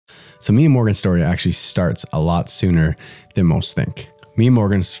So me and Morgan's story actually starts a lot sooner than most think. Me and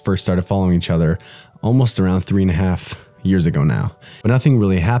Morgan first started following each other almost around 3.5 years ago now. But nothing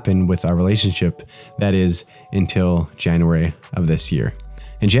really happened with our relationship, that is, until January of this year.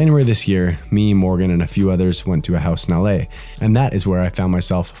 In January this year, me, Morgan, and a few others went to a house in LA, and that is where I found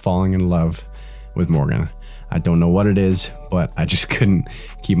myself falling in love with Morgan. I don't know what it is, but I just couldn't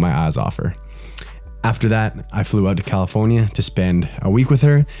keep my eyes off her. After that, I flew out to California to spend a week with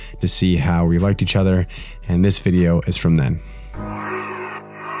her to see how we liked each other, and this video is from then. You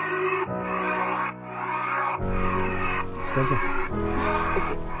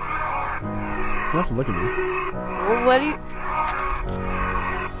don't have to look at me. Well, what do you...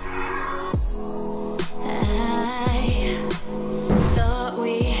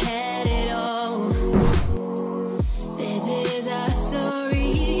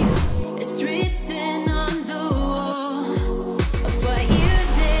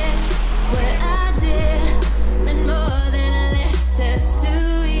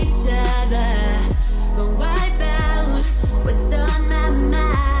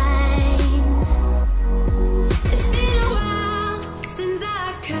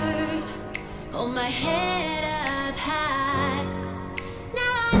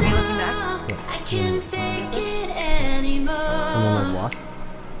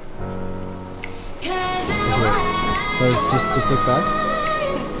 Just look back.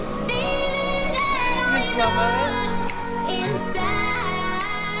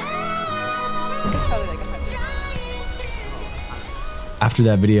 After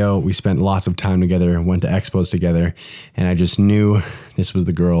that video, we spent lots of time together, went to expos together, and I just knew this was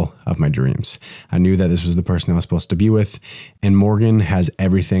the girl of my dreams. I knew that this was the person I was supposed to be with, and Morgan has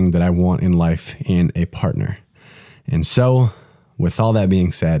everything that I want in life in a partner. And so, with all that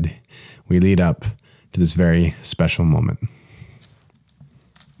being said, we lead up to this very special moment.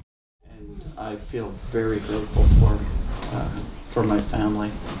 And I feel very grateful for my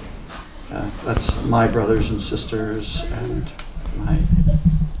family. That's my brothers and sisters and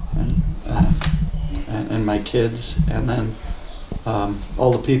my kids, and then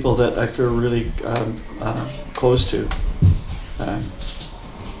all the people that I feel really close to.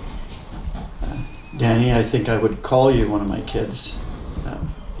 Danny, I think I would call you one of my kids.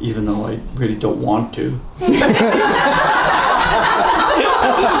 Even though I really don't want to. He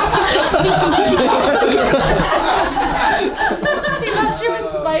got you in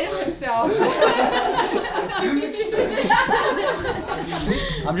spite of himself.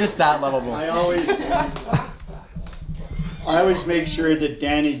 I'm just that lovable. I always make sure that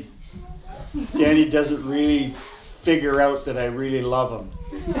Danny doesn't really figure out that I really love him.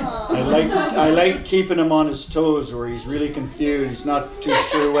 I like keeping him on his toes where he's really confused. He's not too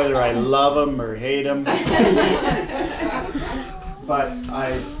sure whether I love him or hate him. But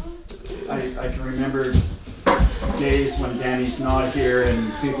I can remember days when Danny's not here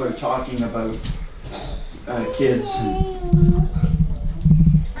and people are talking about kids. And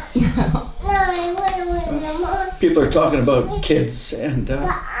people are talking about kids and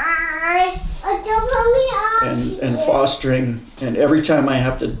fostering, and every time I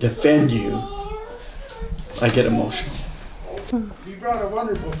have to defend you, I get emotional. You brought a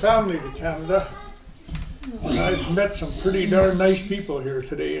wonderful family to Canada. And I've met some pretty darn nice people here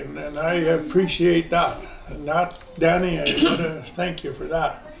today, and I appreciate that. And that, Danny, I want to thank you for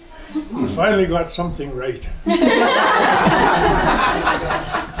that. You finally got something right.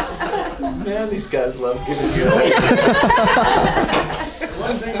 Man, these guys love giving you away.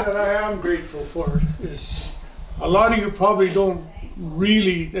 One thing that I am grateful for is a lot of you probably don't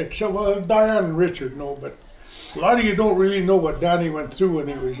really, except, well, Diane and Richard know, but a lot of you don't really know what Danny went through when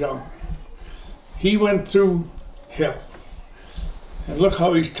he was young. He went through hell, and look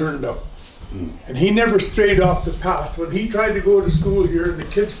how he's turned out. And he never strayed off the path. When he tried to go to school here and the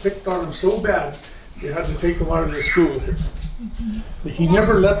kids picked on him so bad, you had to take him out of the school here. But he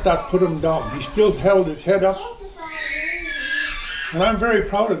never let that put him down. He still held his head up. And I'm very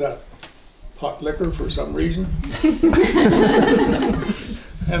proud of that pot liquor for some reason.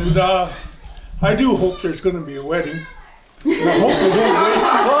 And I do hope there's going to be a wedding. And I hope you don't wait.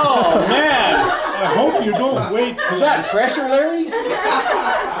 Oh man! I hope you don't wait. Is that pressure, Larry?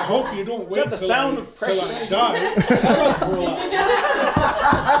 I hope you don't wait. Is that the sound of pressure? Till I die. Shut up for a while.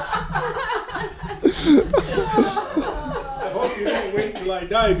 I hope you don't wait till I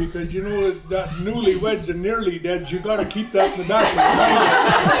die, because you know that newlyweds and nearly deads, you got to keep that in the back of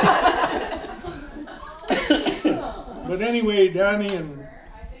your mind. But anyway, Danny and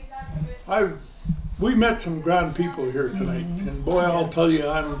we met some grand people here tonight, and boy, I'll tell you,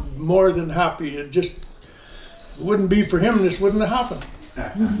 I'm more than happy. It just wouldn't be for him, this wouldn't have happened.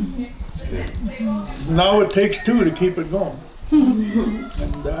 Now it takes two to keep it going.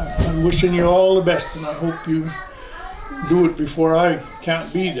 And I'm wishing you all the best, and I hope you do it before I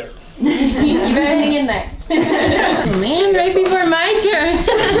can't be there. You better hang in there. Man, right before my turn.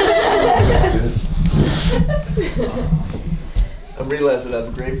 I'm realizing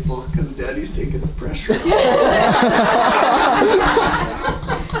I'm grateful because Daddy's taking the pressure off.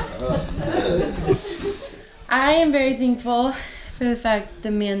 I am very thankful for the fact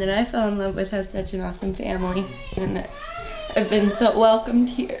the man that I fell in love with has such an awesome family, and that I've been so welcomed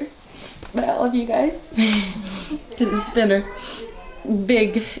here by all of you guys. Because it's been a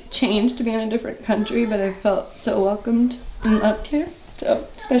big change to be in a different country, but I felt so welcomed and loved here. So,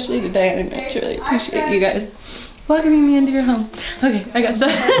 especially to Diane, I truly appreciate you guys welcoming me into your home. Okay, I got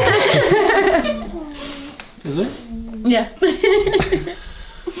stuff. Is it? Yeah.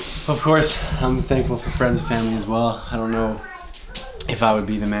 Of course, I'm thankful for friends and family as well. I don't know if I would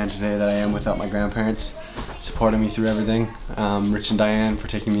be the man today that I am without my grandparents supporting me through everything. Rich and Diane for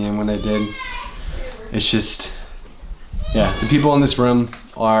taking me in when they did. It's just, yeah, the people in this room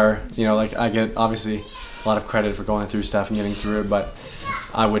are, you know, like I get obviously a lot of credit for going through stuff and getting through it, but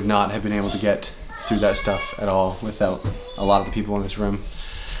I would not have been able to get through that stuff at all without a lot of the people in this room.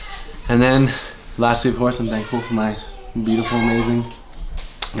 And then lastly, of course, I'm thankful for my beautiful, amazing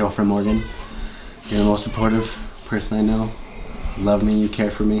girlfriend Morgan. You're the most supportive person I know. You love me, you care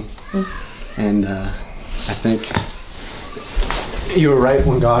for me. And I think you were right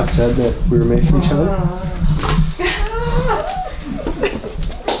when God said that we were made for each other.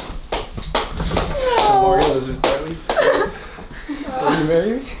 So Morgan, Elizabeth Bailey, will you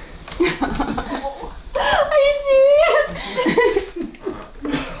marry me? Are you serious?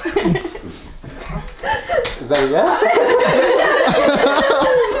 Is that a yes?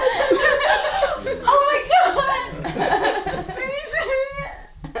 Oh my god! Are you serious?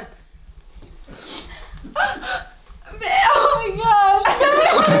 Oh my gosh!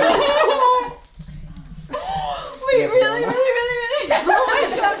 Wait, really? Oh my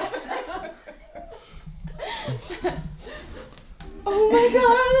god! Oh my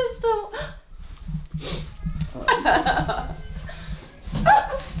god, it's the...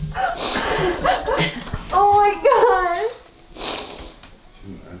 Oh my god!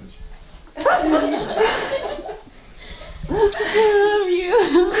 I love you.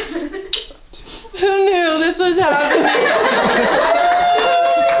 Who knew this was happening?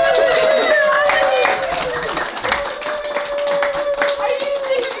 Are you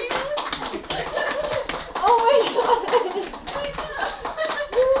serious? Oh my god!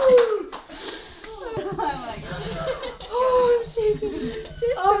 Oh, I'm shaking.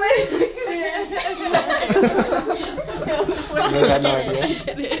 Oh my god. You had no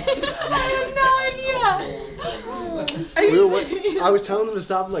idea. I have no idea. Are you serious? I was telling them to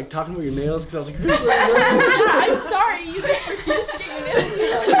stop like talking about your nails because I was like, Yeah, I'm sorry. You just refused to get your nails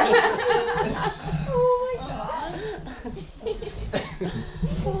done. Oh my god.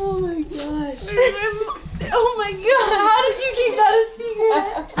 Oh my gosh. Oh my god. How did you keep that a secret?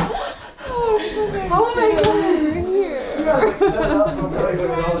 Oh my god. You're here.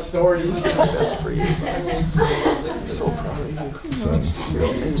 all the stories. That's for you. I'm so proud of you. You're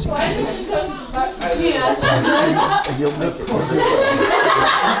amazing. You'll make it. You'll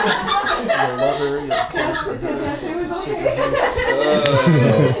love her.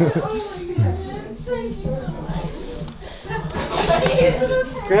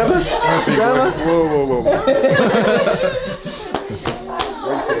 Grandma? Grandma? Whoa, whoa, whoa.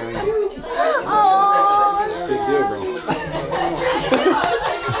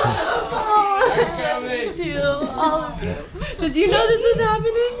 Big deal, bro. All of you. Did you know this was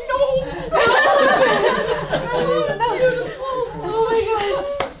happening? No. Oh my gosh.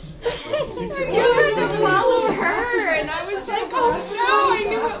 You were to follow her, and I was like, oh no, I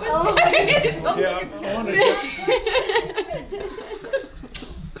knew it was there. Yeah, I want to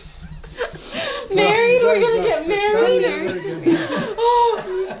Married? We're gonna get married? Oh,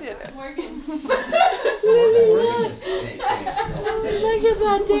 we did it. Morgan. Look at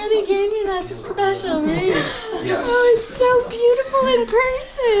that. Danny gave me that special ring. Yes. Oh, it's so beautiful in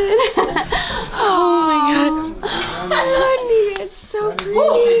person. Oh my gosh. Honey, it's so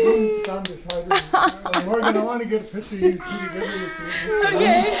pretty. sound is harder. Morgan, I want to get a picture of you two together with you.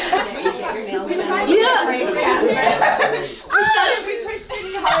 Okay. Yeah. We thought if we pushed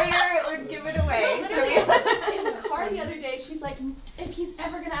any harder, it would give it away. So we in the car the other day, she's like, if he's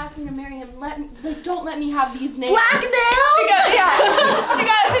ever gonna ask me to marry him, don't let me have these nails. Black nails? She goes, yeah. She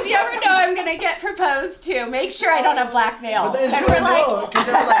goes, if you ever know I'm gonna get proposed to, make sure I don't have black nails. But then she And went, we're like, no, because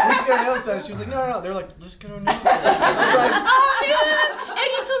they were like, we should get our nails done. She was like, no, no, no. They were like, just get our nails done. I was like, oh man!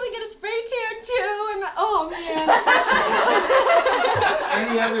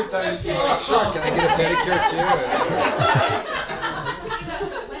 Any other time you'd be like, sure, can I get a pedicure too?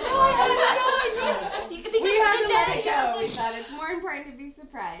 We had to let it go. We thought it's more important to be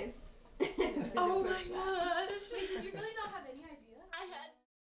surprised. Oh my gosh. Wait, did you really not have any idea? I had